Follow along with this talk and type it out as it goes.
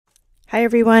Hi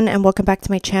everyone and welcome back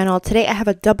to my channel. Today I have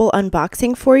a double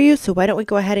unboxing for you, so why don't we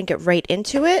go ahead and get right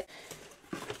into it.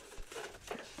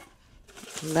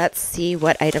 Let's see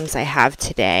what items I have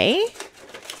today.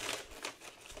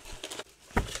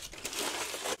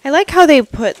 I like how they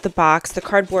put the box, the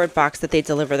cardboard box that they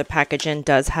deliver the package in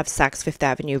does have Saks Fifth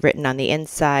Avenue written on the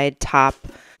inside, top,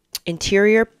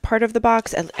 interior part of the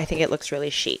box. I think it looks really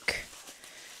chic.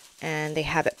 And they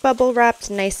have it bubble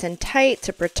wrapped nice and tight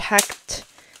to protect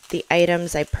the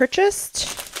items I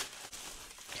purchased.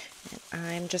 And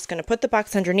I'm just going to put the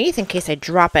box underneath in case I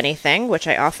drop anything, which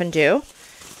I often do.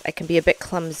 I can be a bit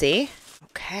clumsy.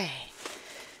 Okay,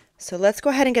 so let's go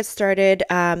ahead and get started.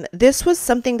 This was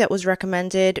something that was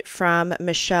recommended from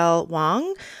Michelle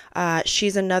Wong.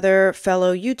 She's another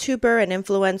fellow YouTuber and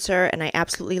influencer, and I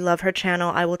absolutely love her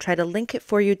channel. I will try to link it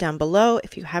for you down below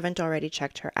if you haven't already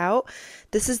checked her out.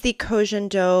 This is the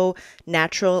Girlgonelux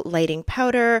Natural Lighting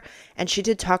Powder, and she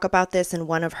did talk about this in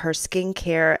one of her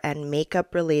skincare and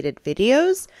makeup related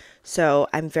videos. So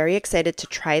I'm very excited to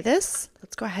try this.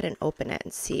 Let's go ahead and open it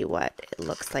and see what it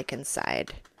looks like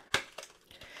inside.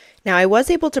 Now, I was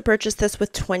able to purchase this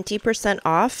with 20%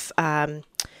 off.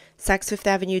 Saks Fifth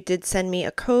Avenue did send me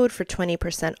a code for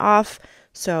 20% off,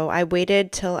 so I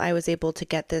waited till I was able to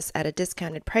get this at a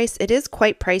discounted price. It is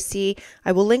quite pricey.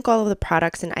 I will link all of the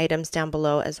products and items down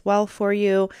below as well for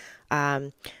you.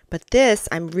 But this,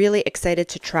 I'm really excited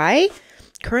to try.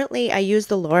 Currently, I use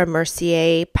the Laura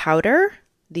Mercier powder,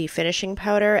 the finishing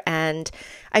powder, and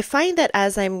I find that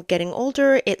as I'm getting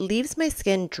older, it leaves my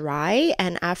skin dry,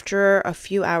 and after a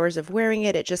few hours of wearing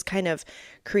it, it just kind of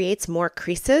creates more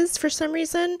creases for some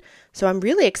reason. So I'm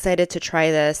really excited to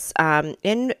try this.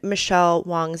 In Michelle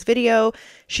Wong's video,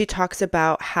 she talks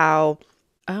about how,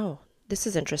 oh, this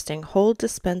is interesting. Hold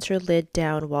dispenser lid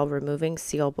down while removing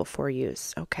seal before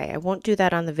use. Okay, I won't do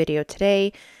that on the video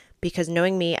today because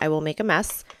knowing me, I will make a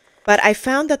mess. But I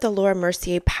found that the Laura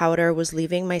Mercier powder was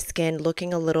leaving my skin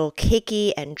looking a little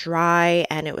cakey and dry,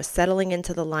 and it was settling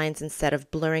into the lines instead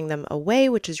of blurring them away,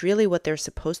 which is really what they're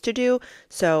supposed to do.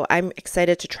 So I'm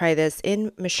excited to try this.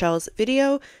 In Michelle's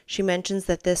video, she mentions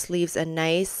that this leaves a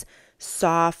nice,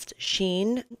 soft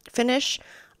sheen finish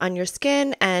on your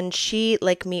skin, and she,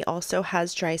 like me, also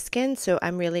has dry skin, so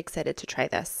I'm really excited to try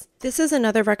this. This is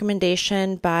another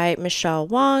recommendation by Michelle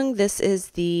Wong. This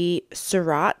is the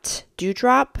Surratt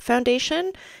Dewdrop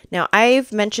Foundation. Now,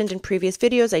 I've mentioned in previous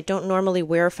videos I don't normally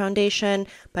wear foundation,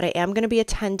 but I am going to be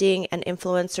attending an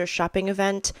influencer shopping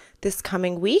event this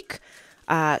coming week.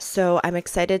 So I'm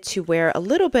excited to wear a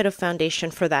little bit of foundation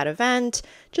for that event,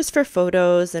 just for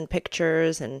photos and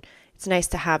pictures, and it's nice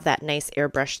to have that nice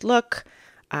airbrushed look.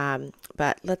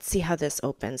 But let's see how this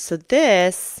opens. So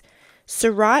this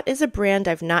Surratt is a brand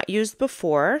I've not used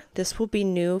before. This will be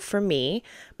new for me,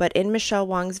 but in Michelle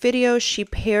Wong's video, she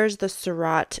pairs the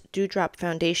Surratt Dewdrop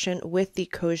Foundation with the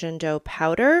Girlgonelux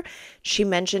powder. She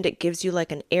mentioned it gives you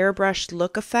like an airbrushed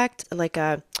look effect, like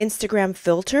a Instagram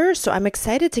filter. So I'm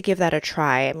excited to give that a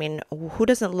try. I mean, who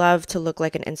doesn't love to look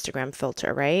like an Instagram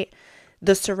filter, right?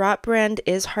 The Surratt brand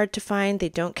is hard to find. They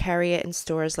don't carry it in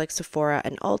stores like Sephora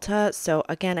and Ulta. So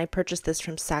again, I purchased this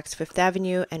from Saks Fifth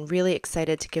Avenue and really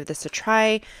excited to give this a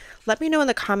try. Let me know in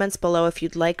the comments below if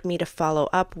you'd like me to follow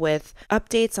up with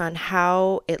updates on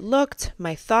how it looked,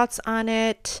 my thoughts on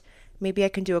it. Maybe I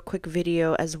can do a quick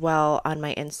video as well on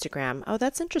my Instagram. Oh,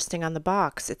 that's interesting on the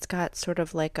box. It's got sort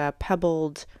of like a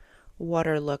pebbled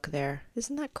water look there.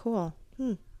 Isn't that cool?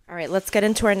 All right, let's get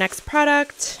into our next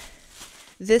product.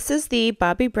 This is the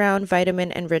Bobbi Brown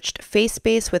Vitamin Enriched Face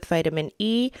Base with Vitamin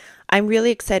E. I'm really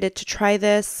excited to try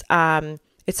this.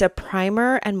 It's a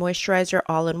primer and moisturizer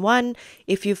all in one.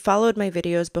 If you've followed my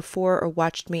videos before or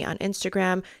watched me on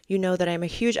Instagram, you know that I'm a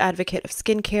huge advocate of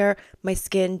skincare. My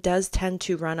skin does tend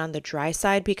to run on the dry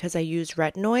side because I use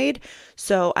retinoid.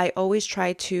 So I always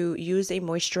try to use a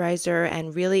moisturizer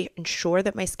and really ensure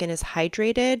that my skin is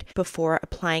hydrated before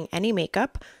applying any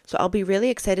makeup. So I'll be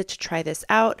really excited to try this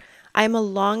out. I'm a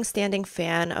long-standing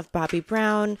fan of Bobbi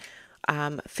Brown.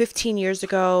 15 years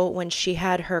ago when she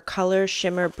had her color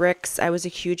shimmer bricks, I was a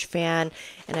huge fan,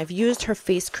 and I've used her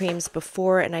face creams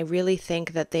before, and I really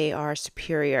think that they are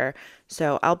superior.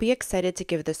 So I'll be excited to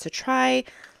give this a try.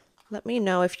 Let me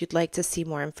know if you'd like to see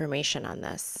more information on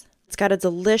this. It's got a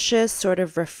delicious, sort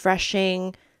of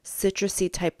refreshing,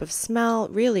 citrusy type of smell,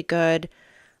 really good.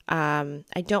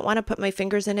 I don't want to put my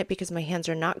fingers in it because my hands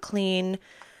are not clean,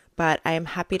 but I am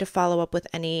happy to follow up with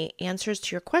any answers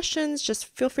to your questions. Just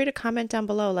feel free to comment down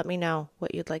below. Let me know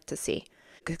what you'd like to see.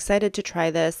 Excited to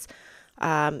try this.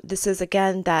 This is,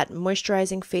 again, that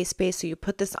moisturizing face base. So you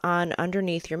put this on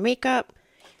underneath your makeup.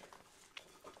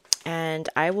 And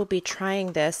I will be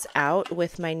trying this out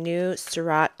with my new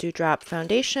Surat Dewdrop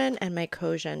Foundation and my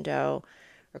Kogendo,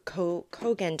 or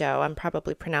Kogendo, I'm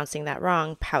probably pronouncing that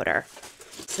wrong, powder.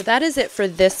 So that is it for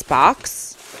this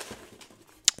box.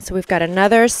 So we've got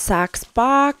another Saks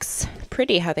box.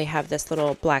 Pretty how they have this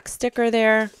little black sticker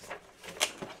there.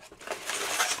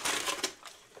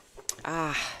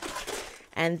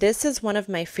 And this is one of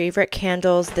my favorite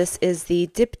candles. This is the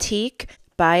Diptyque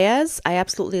Baez. I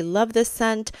absolutely love this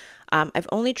scent. I've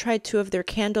only tried 2 of their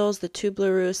candles, the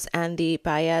Tublerus and the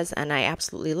Baez, and I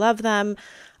absolutely love them.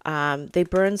 They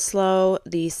burn slow.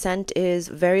 The scent is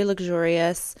very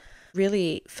luxurious,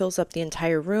 really fills up the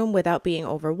entire room without being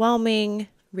overwhelming.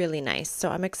 Really nice. So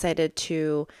I'm excited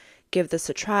to give this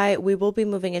a try. We will be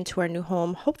moving into our new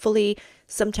home, hopefully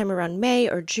sometime around May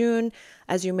or June.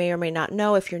 As you may or may not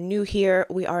know, if you're new here,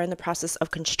 we are in the process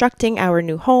of constructing our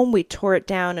new home. We tore it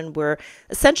down and we're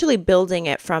essentially building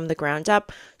it from the ground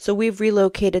up. So we've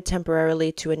relocated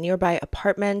temporarily to a nearby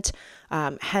apartment,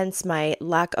 hence my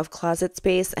lack of closet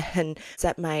space, and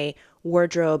set my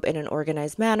wardrobe in an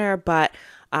organized manner. But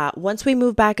once we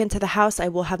move back into the house, I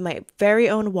will have my very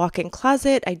own walk-in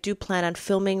closet. I do plan on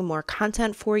filming more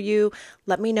content for you.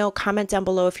 Let me know, comment down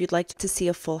below if you'd like to see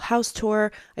a full house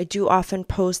tour. I do often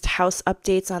post house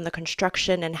updates on the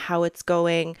construction and how it's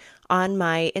going on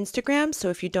my Instagram. So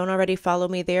if you don't already follow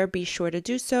me there, be sure to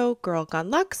do so,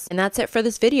 Girlgonelux. And that's it for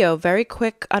this video. Very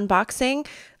quick unboxing.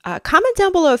 Comment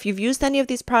down below if you've used any of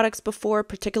these products before,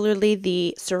 particularly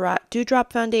the Surat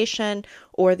Dewdrop Foundation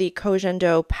or the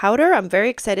Kogendo powder. I'm very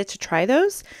excited to try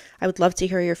those. I would love to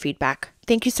hear your feedback.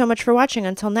 Thank you so much for watching.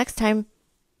 Until next time,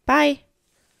 bye.